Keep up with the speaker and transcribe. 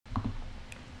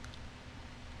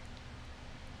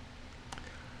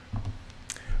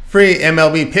Free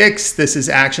MLB picks. This is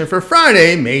action for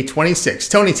Friday, May 26th.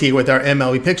 Tony T with our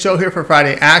MLB pick show here for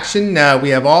Friday action. We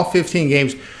have all 15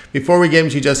 games. Before we get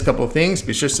into just a couple of things,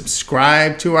 be sure to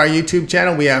subscribe to our YouTube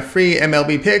channel. We have free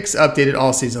MLB picks updated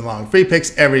all season long. Free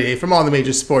picks every day from all the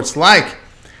major sports like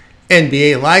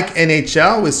NBA, like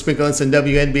NHL, with sprinkles in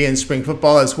WNBA and spring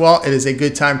football as well. It is a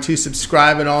good time to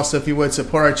subscribe, and also if you would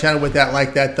support our channel with that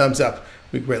like, that thumbs up.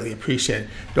 We greatly appreciate it.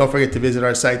 Don't forget to visit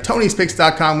our site,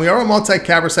 Tony'sPicks.com. We are a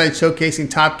multi-capper site showcasing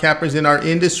top cappers in our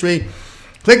industry.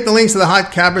 Click the links to the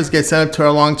hot cappers, get sent up to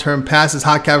our long-term passes.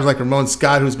 Hot cappers like Ramon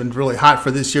Scott, who's been really hot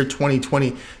for this year,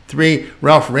 2023.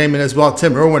 Ralph Raymond as well.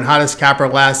 Tim Irwin, hottest capper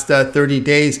last 30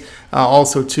 days.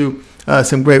 Also, too,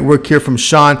 some great work here from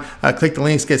Sean. Click the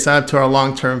links, get signed up to our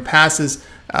long-term passes.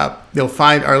 You'll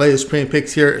find our latest premium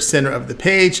picks here, center of the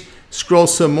page. Scroll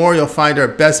some more, you'll find our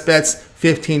best bets,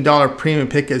 $15 premium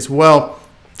pick as well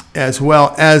as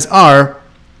our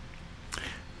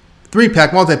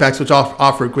 3-pack multi-packs, which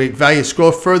offer great value.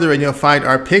 Scroll further and you'll find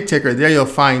our pick ticker. There you'll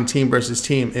find team versus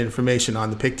team information on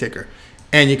the pick ticker.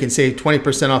 And you can save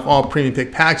 20% off all premium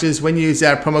pick packages when you use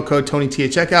that promo code TonyT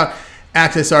at checkout.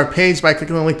 Access our page by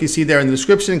clicking the link you see there in the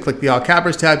description. Click the All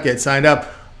Cappers tab, get signed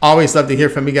up. Always love to hear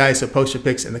from you guys, so post your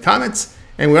picks in the comments.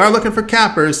 And we are looking for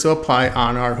cappers, so apply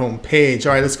on our home page.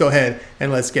 All right, let's go ahead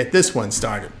and let's get this one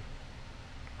started.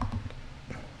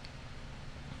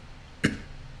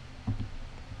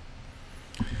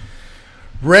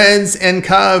 Reds and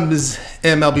Cubs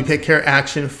MLB pick here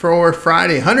action for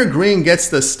Friday. Hunter Green gets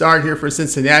the start here for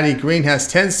Cincinnati. Green has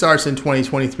 10 starts in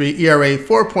 2023, ERA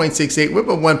 4.68, whip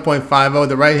of 1.50.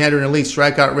 The right-hander in elite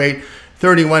strikeout rate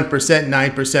 31%,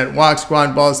 9% walks,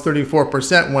 ground balls 34%,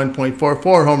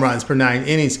 1.44 home runs per 9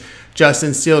 innings.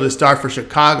 Justin Steele to start for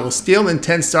Chicago. Steele in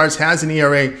 10 starts has an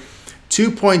ERA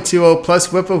 2.20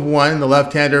 plus whip of 1. The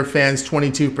left-hander fans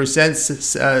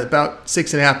 22%, about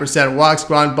 6.5% walks,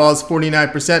 ground balls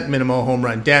 49%, minimal home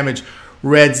run damage.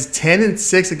 Reds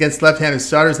 10-6 against left-handed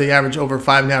starters. They average over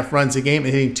 5.5 runs a game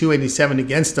and hitting .287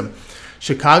 against them.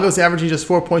 Chicago's averaging just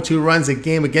 4.2 runs a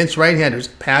game against right-handers.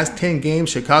 Past 10 games,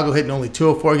 Chicago hitting only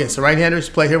 204 against the right-handers.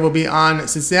 Play here will be on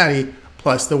Cincinnati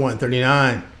plus the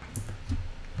 139.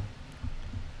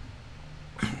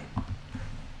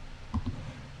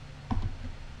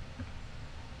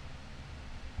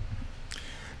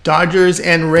 Dodgers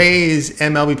and Rays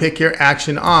MLB pick here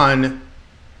action on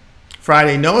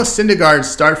Friday. Noah Syndergaard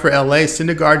start for LA.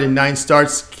 Syndergaard in 9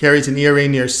 starts carries an ERA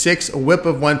near 6, a whip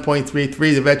of 1.33.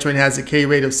 The veteran has a K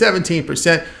rate of 17%,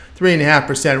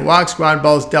 3.5% walks, ground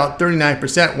balls dealt 39%,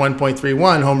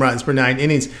 1.31 home runs per 9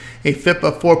 innings. A FIP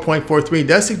of 4.43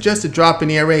 does suggest a drop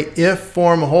in ERA if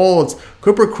form holds.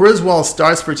 Cooper Criswell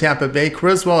starts for Tampa Bay.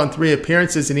 Criswell in 3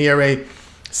 appearances, an ERA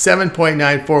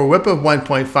 7.94, whip of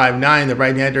 1.59. The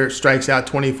right-hander strikes out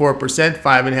 24%,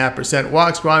 5.5%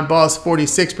 walks, ground balls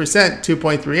 46%,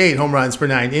 2.38 home runs per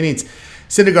 9 innings.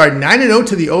 Syndergaard 9-0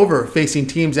 to the over, facing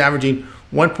teams averaging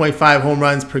 1.5 home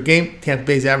runs per game. Tampa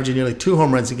Bay's averaging nearly 2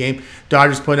 home runs a game.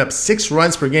 Dodgers putting up 6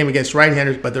 runs per game against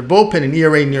right-handers, but their bullpen and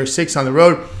ERA near 6 on the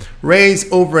road. Rays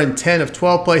over in 10 of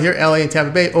 12 play here. LA and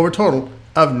Tampa Bay over total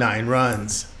of 9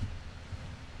 runs.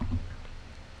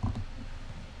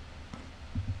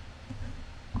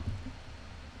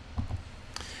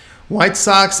 White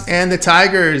Sox and the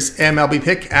Tigers MLB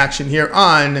pick action here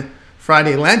on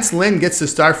Friday. Lance Lynn gets the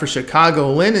start for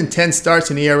Chicago. Lynn in 10 starts,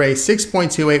 an ERA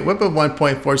 6.28, whip of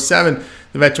 1.47.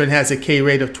 The veteran has a K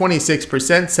rate of 26%,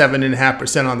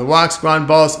 7.5% on the walks, ground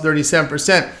balls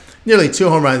 37%, nearly 2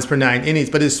 home runs per 9 innings.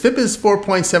 But his FIP is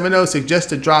 4.70,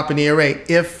 suggests a drop in ERA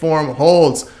if form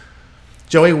holds.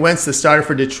 Joey Wentz, the starter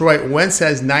for Detroit. Wentz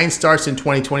has 9 starts in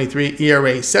 2023,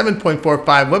 ERA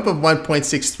 7.45, whip of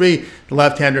 1.63. The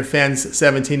left-hander fans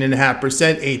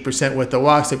 17.5%, 8% with the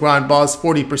walks. The ground balls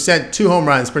 40%, 2 home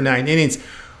runs per 9 innings. You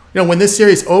know, when this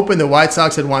series opened, the White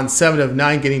Sox had won 7 of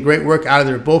 9, getting great work out of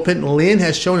their bullpen. Lynn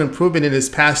has shown improvement in his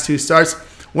past 2 starts.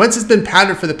 Wentz has been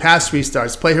powdered for the past 3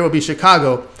 starts. Play here will be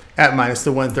Chicago at minus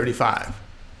the 135.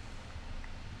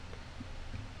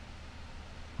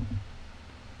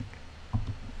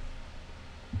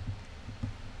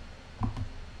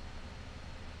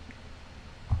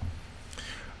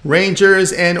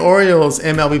 Rangers and Orioles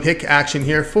MLB pick action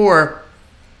here for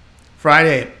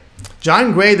Friday.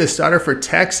 John Gray, the starter for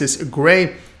Texas.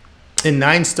 Gray in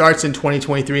 9 starts in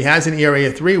 2023 has an ERA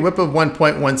of 3, whip of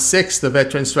 1.16. The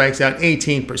veteran strikes out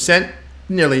 18%,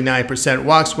 nearly 9%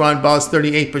 walks, ground balls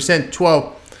 38%,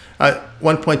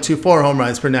 1.24 home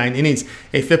runs per 9 innings.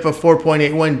 A FIP of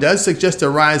 4.81 does suggest a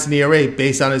rise in ERA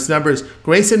based on his numbers.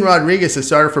 Grayson Rodriguez, the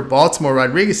starter for Baltimore.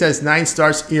 Rodriguez has 9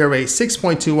 starts, ERA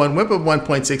 6.21, WHIP of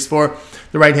 1.64.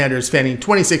 The right-hander is fanning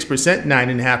 26%,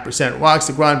 9.5% walks.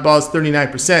 The ground balls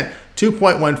 39%.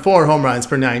 2.14 home runs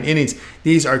per 9 innings.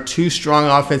 These are two strong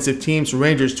offensive teams.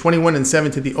 Rangers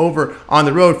 21-7 to the over on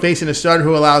the road, facing a starter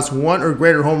who allows 1 or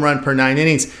greater home run per 9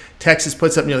 innings. Texas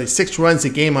puts up nearly 6 runs a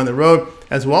game on the road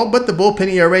as well, but the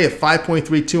bullpen ERA of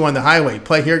 5.32 on the highway.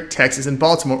 Play here, Texas and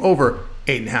Baltimore over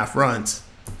 8.5 runs.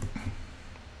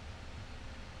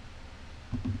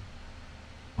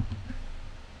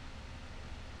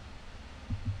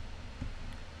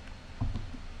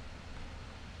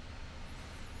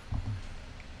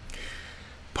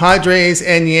 Padres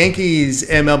and Yankees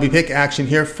MLB pick action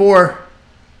here for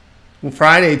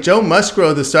Friday. Joe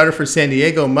Musgrove, the starter for San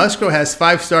Diego. Musgrove has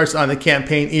 5 starts on the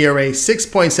campaign, ERA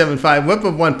 6.75, WHIP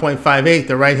of 1.58.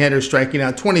 The right-hander striking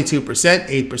out 22%,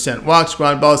 8% walks,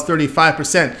 ground balls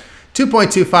 35%,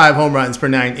 2.25 home runs per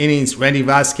 9 innings. Randy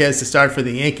Vasquez, the starter for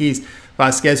the Yankees.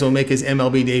 Vasquez will make his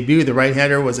MLB debut. The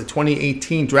right-hander was a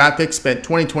 2018 draft pick, spent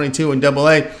 2022 in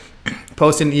AA,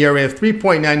 posting an ERA of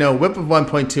 3.90, WHIP of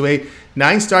 1.28.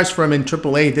 9 starts for him in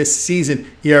AAA this season.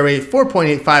 ERA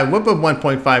 4.85, WHIP of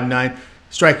 1.59,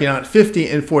 striking out 50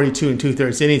 and 42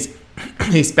 2/3 innings.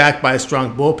 He's backed by a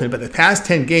strong bullpen, but the past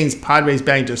 10 games, Padres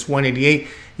batting just 188.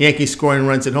 Yankees scoring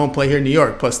runs at home. Play here in New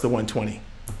York plus the 120.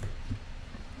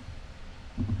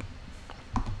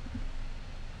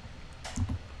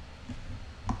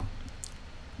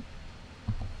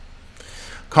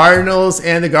 Cardinals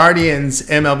and the Guardians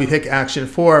MLB pick action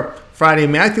for Friday.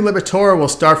 Matthew Liberatore will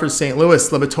start for St. Louis.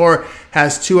 Liberatore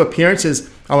has 2 appearances,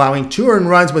 allowing 2 earned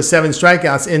runs with 7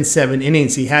 strikeouts in 7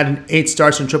 innings. He had 8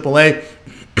 starts in AAA,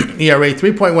 ERA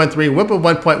 3.13, WHIP of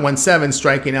 1.17,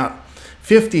 striking out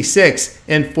 56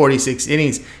 in 46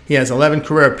 innings. He has 11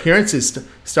 career appearances,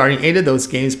 starting 8 of those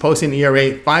games, posting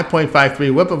ERA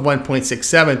 5.53, WHIP of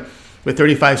 1.67. with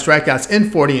 35 strikeouts in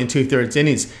 40 2/3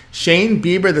 innings. Shane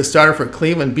Bieber, the starter for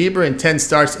Cleveland. Bieber in 10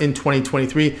 starts in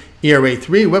 2023, ERA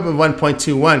 3, WHIP of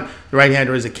 1.21. The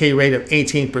right-hander is a K rate of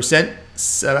 18%,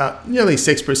 about nearly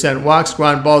 6% walks.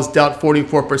 Ground balls dealt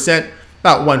 44%,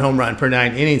 about 1 home run per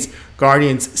 9 innings.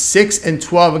 Guardians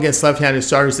 6-12 against left-handed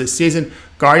starters this season.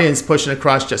 Guardians pushing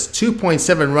across just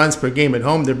 2.7 runs per game at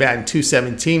home. They're batting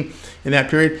 .217 in that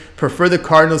period. Prefer the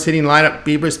Cardinals hitting lineup.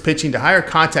 Bieber's pitching to higher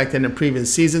contact than in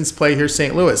previous seasons. Play here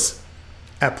St. Louis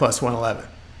at plus 111.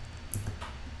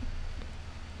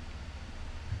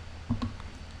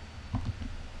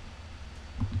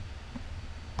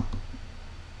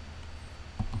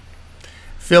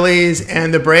 Phillies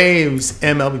and the Braves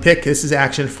MLB pick. This is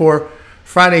action for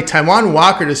Friday. Taijuan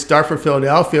Walker to start for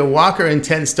Philadelphia. Walker in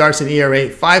 10 starts in ERA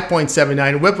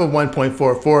 5.79, WHIP of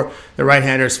 1.44. The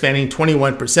right-hander is fanning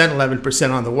 21%,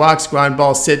 11% on the walks. Ground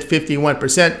balls sit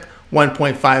 51%,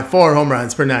 1.54 home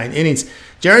runs per 9 innings.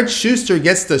 Jared Schuster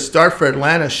gets the start for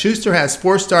Atlanta. Schuster has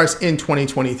 4 starts in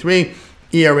 2023.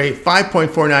 ERA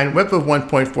 5.49, WHIP of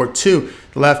 1.42.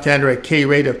 The left-hander a K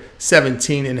rate of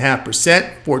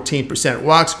 17.5%, 14%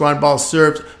 walks. Ground balls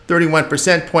served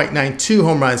 31%, 0.92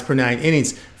 home runs per 9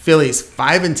 innings. Phillies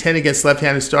 5-10 against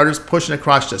left-handed starters, pushing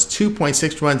across just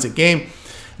 2.6 runs a game.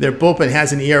 Their bullpen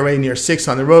has an ERA near 6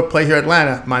 on the road. Play here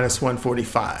Atlanta minus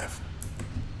 145.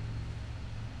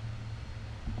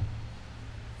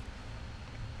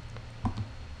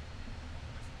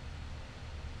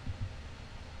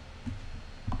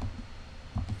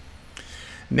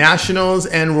 Nationals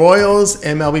and Royals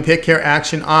MLB pick here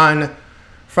action on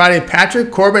Friday.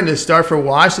 Patrick Corbin to start for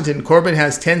Washington. Corbin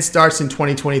has 10 starts in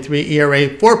 2023, ERA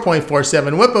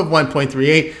 4.47, WHIP of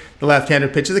 1.38. The left-hander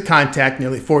pitches a contact,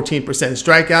 nearly 14%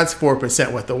 strikeouts,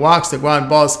 4% with the walks. The ground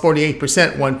balls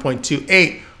 48%,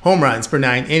 1.28 home runs per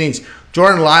 9 innings.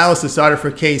 Jordan Lyles, the starter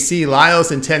for KC. Lyles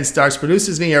in 10 starts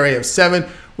produces an ERA of 7,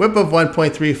 WHIP of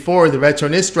 1.34. The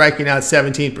veteran is striking out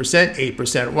 17%,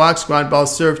 8% walks. Ground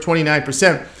balls served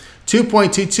 29%,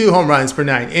 2.22 home runs per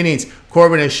 9 innings.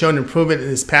 Corbin has shown improvement in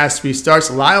his past 3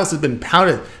 starts. Lyles has been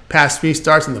pounded past 3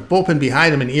 starts, and the bullpen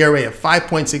behind him an ERA of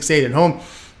 5.68 at home.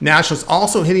 Nationals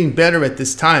also hitting better at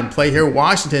this time. Play here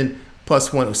Washington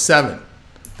plus 107.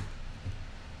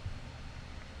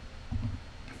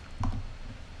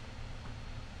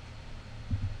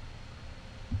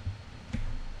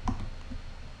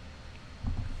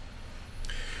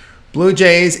 Blue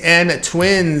Jays and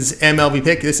Twins MLB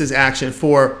pick. This is action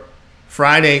for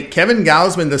Friday. Kevin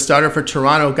Gausman, the starter for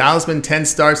Toronto. Gausman 10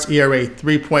 starts, ERA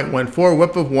 3.14,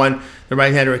 WHIP of 1. The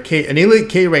right-hander an elite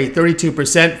K rate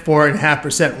 32%,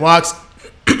 4.5% walks.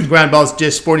 ground balls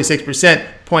just 46%,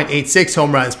 0.86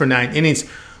 home runs per 9 innings.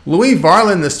 Louis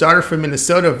Varland, the starter for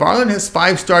Minnesota. Varland has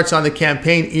 5 starts on the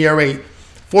campaign, ERA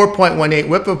 4.18,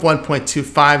 whip of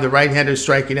 1.25. The right-hander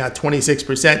striking out 26%,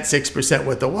 6%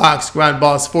 with the walks. Ground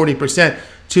balls 40%,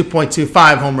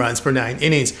 2.25 home runs per 9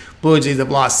 innings. Blue Jays have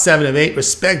lost 7 of 8.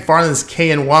 Respect Varland's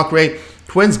K and walk rate.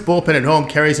 Twins bullpen at home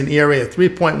carries an ERA of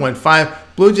 3.15.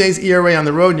 Blue Jays ERA on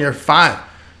the road near 5.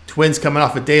 Twins coming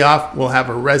off a day off will have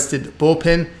a rested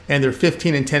bullpen, and they're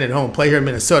 15-10 at home. Play here in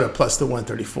Minnesota plus the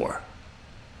 134.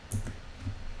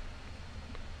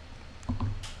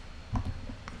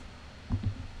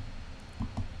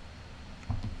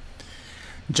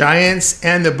 Giants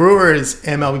and the Brewers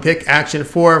MLB pick action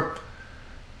for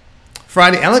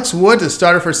Friday. Alex Wood, the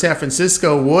starter for San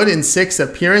Francisco. Wood in 6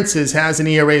 appearances has an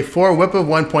ERA 4, whip of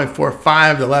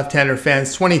 1.45. The left-hander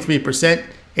fans 23%,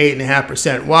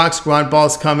 8.5% walks. Ground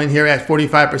balls come in here at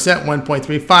 45%,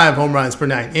 1.35 home runs per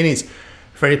 9 innings.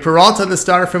 Freddie Peralta, the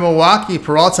starter for Milwaukee.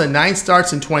 Peralta 9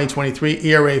 starts in 2023,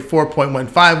 ERA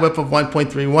 4.15, whip of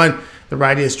 1.31. The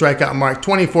righty has strikeout mark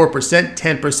 24%,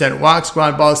 10% walks.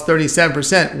 Ground balls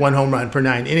 37%, 1 home run per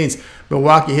 9 innings.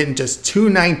 Milwaukee hitting just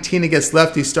 .219 against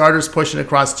lefty starters, pushing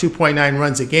across 2.9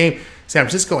 runs a game. San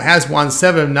Francisco has won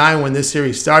 7 of 9 when this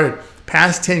series started.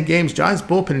 Past 10 games, Giants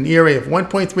bullpen an ERA of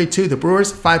 1.32. The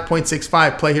Brewers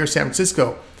 5.65. Play here San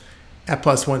Francisco at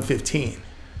plus 115.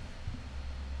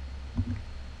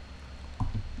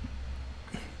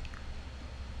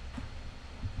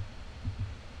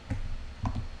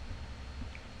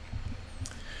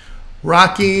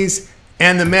 Rockies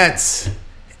and the Mets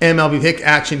MLB pick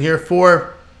action here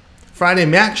for Friday.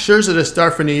 Max Scherzer to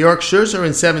start for New York. Scherzer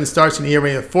in 7 starts, an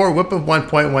ERA of 4, whip of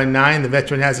 1.19. The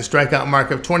veteran has a strikeout mark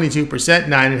of 22%,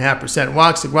 9.5%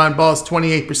 walks. The ground balls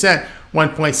 28%,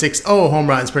 1.60 home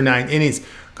runs per 9 innings.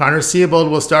 Connor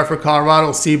Seabold will start for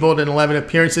Colorado. Seabold in 11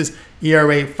 appearances,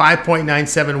 ERA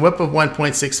 5.97, whip of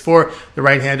 1.64. The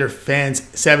right-hander fans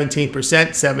 17%,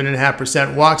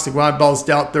 7.5% walks. The ground balls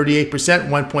dealt 38%,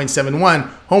 1.71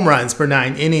 home runs per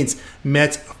 9 innings.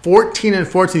 Mets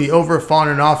 14-4 to the over,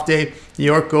 following an off day. New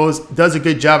York does a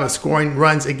good job of scoring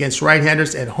runs against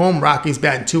right-handers at home. Rockies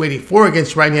batting .284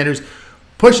 against right-handers,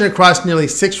 pushing across nearly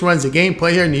 6 runs a game.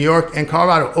 Play here in New York and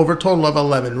Colorado over total of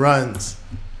 11 runs.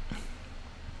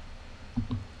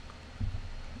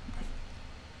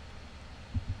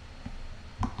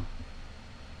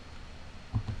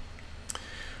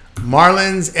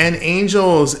 Marlins and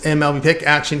Angels MLB pick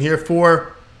action here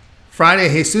for Friday.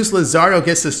 Jesus Luzardo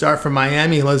gets the start for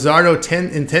Miami. Luzardo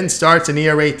 10 starts, an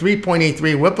ERA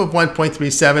 3.83, whip of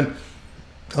 1.37.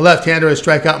 The left-hander has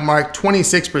strikeout mark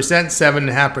 26%,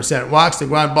 7.5% walks. The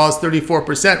ground balls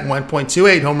 34%,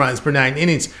 1.28 home runs per 9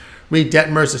 innings. Reed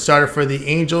Detmers, the starter for the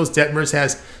Angels. Detmers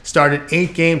has started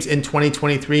 8 games in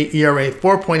 2023, ERA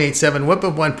 4.87, whip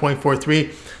of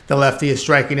 1.43. The lefty is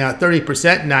striking out 30%,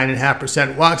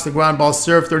 9.5% walks. The ground balls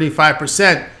served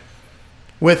 35%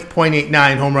 with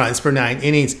 .89 home runs per 9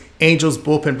 innings. Angels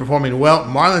bullpen performing well.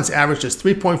 Marlins average just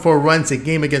 3.4 runs a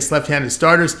game against left-handed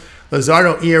starters.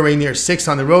 Luzardo ERA near 6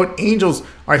 on the road. Angels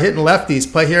are hitting lefties.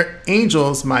 Play here,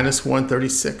 Angels minus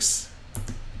 136.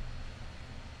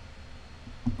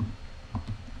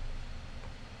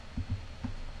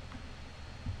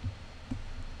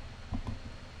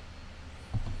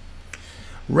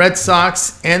 Red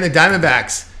Sox and the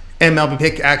Diamondbacks MLB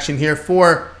pick action here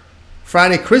for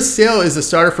Friday. Chris Sale is the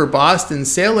starter for Boston.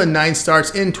 Sale in 9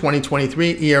 starts in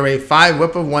 2023, ERA 5,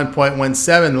 whip of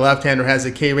 1.17. The left-hander has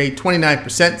a K rate 29%,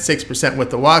 6% with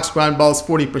the walks. Ground balls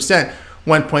 40%,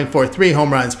 1.43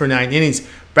 home runs per 9 innings.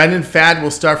 Brandon Pfaadt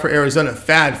will start for Arizona.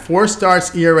 Pfaadt 4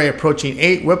 starts, ERA approaching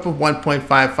 8, whip of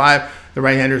 1.55. The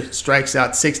right-hander strikes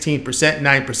out 16%,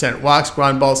 9% walks.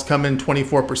 Ground balls come in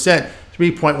 24%.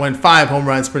 3.15 home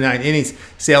runs per 9 innings.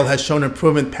 Sale has shown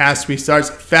improvement past 3 starts.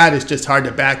 Pfaadt is just hard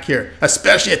to back here,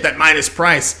 especially at that minus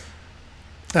price.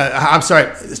 I'm sorry,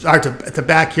 it's hard to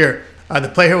back here. The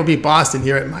play here will be Boston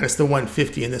here at minus the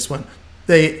 150 in this one.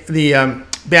 The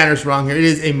banner's wrong here. It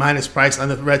is a minus price on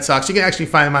the Red Sox. You can actually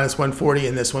find minus 140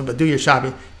 in this one, but do your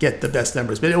shopping, get the best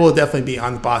numbers. But it will definitely be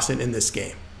on Boston in this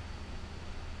game.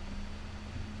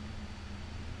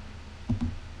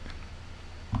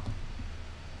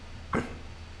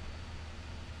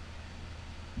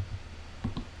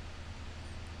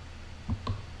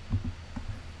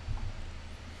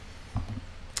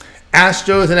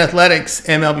 Astros and Athletics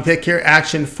MLB pick here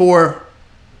action for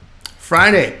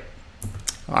Friday.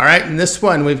 All right, in this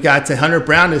one we've got Hunter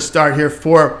Brown to start here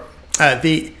for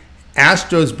the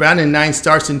Astros. Brown in 9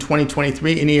 starts in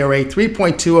 2023, an ERA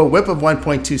 3.20, whip of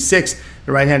 1.26.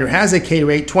 The right-hander has a K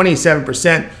rate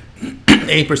 27%,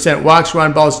 8% walks,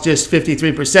 ground balls just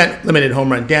 53%, limited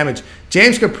home run damage.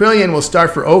 James Caprillion will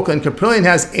start for Oakland. Caprillion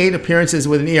has 8 appearances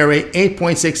with an ERA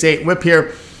 8.68, whip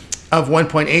here of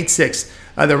 1.86.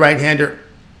 The right-hander,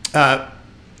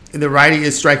 the righty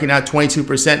is striking out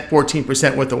 22%,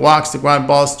 14% with the walks. The ground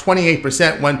balls 28%,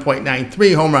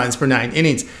 1.93 home runs per 9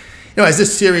 innings. As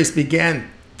this series began,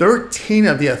 13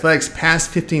 of the Athletics' past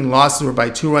 15 losses were by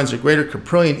 2 runs or greater.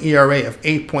 Caprillion ERA of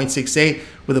 8.68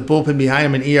 with a bullpen behind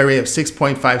him, an ERA of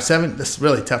 6.57. This is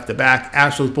really tough to back.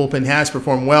 Astros bullpen has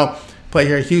performed well. Play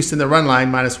here, Houston, the run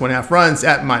line, -1.5 runs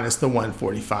at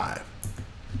 -145.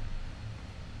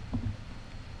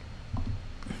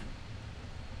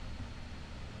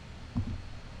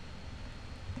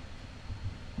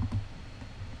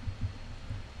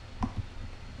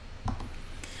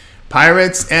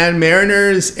 Pirates and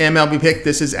Mariners MLB pick.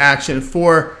 This is action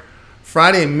for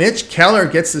Friday. Mitch Keller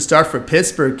gets the start for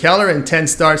Pittsburgh. Keller in 10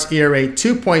 starts, ERA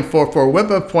 2.44, whip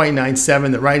of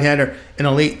 0.97. The right-hander, an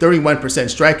elite 31%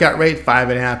 strikeout rate,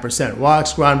 5.5%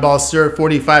 walks. Ground balls served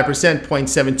 45%,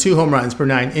 0.72 home runs per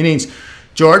 9 innings.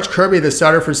 George Kirby, the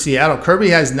starter for Seattle. Kirby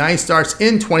has 9 starts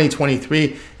in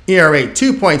 2023, ERA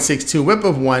 2.62, whip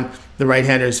of 1. The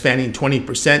right-hander is fanning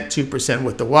 20%, 2%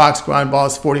 with the walks. Ground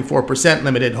balls 44%,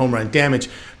 limited home run damage.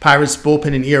 Pirates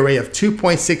bullpen an ERA of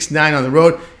 2.69 on the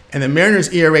road, and the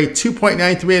Mariners ERA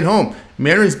 2.93 at home.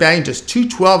 Mariners batting just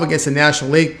 .212 against the National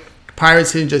League.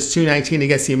 Pirates hitting just .219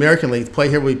 against the American League. The play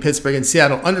here will be Pittsburgh and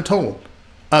Seattle under total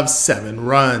of 7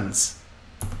 runs.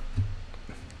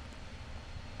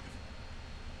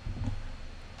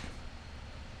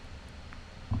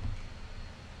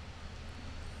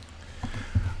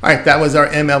 All right, that was our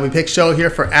MLB Pick Show here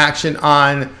for action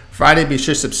on Friday. Be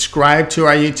sure to subscribe to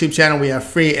our YouTube channel. We have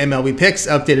free MLB picks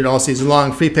updated all season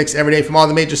long. Free picks every day from all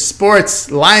the major sports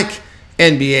like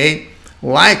NBA,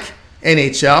 like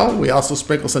NHL. We also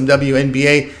sprinkle some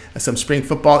WNBA, some spring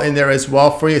football in there as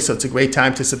well for you. So it's a great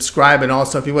time to subscribe. And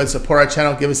also, if you would support our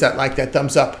channel, give us that like, that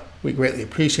thumbs up. We greatly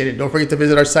appreciate it. Don't forget to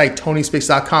visit our site,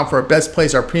 TonySpicks.com, for our best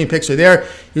plays. Our premium picks are there.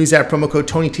 Use that promo code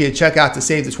TonyT at checkout to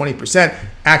save the 20%.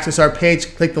 Access our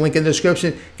page. Click the link in the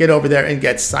description. Get over there and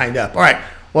get signed up. All right.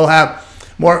 We'll have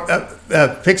more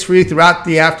picks for you throughout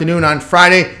the afternoon on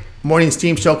Friday. Morning's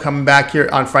team show coming back here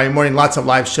on Friday morning. Lots of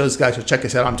live shows, guys. So check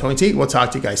us out. I'm Tony T. We'll talk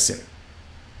to you guys soon.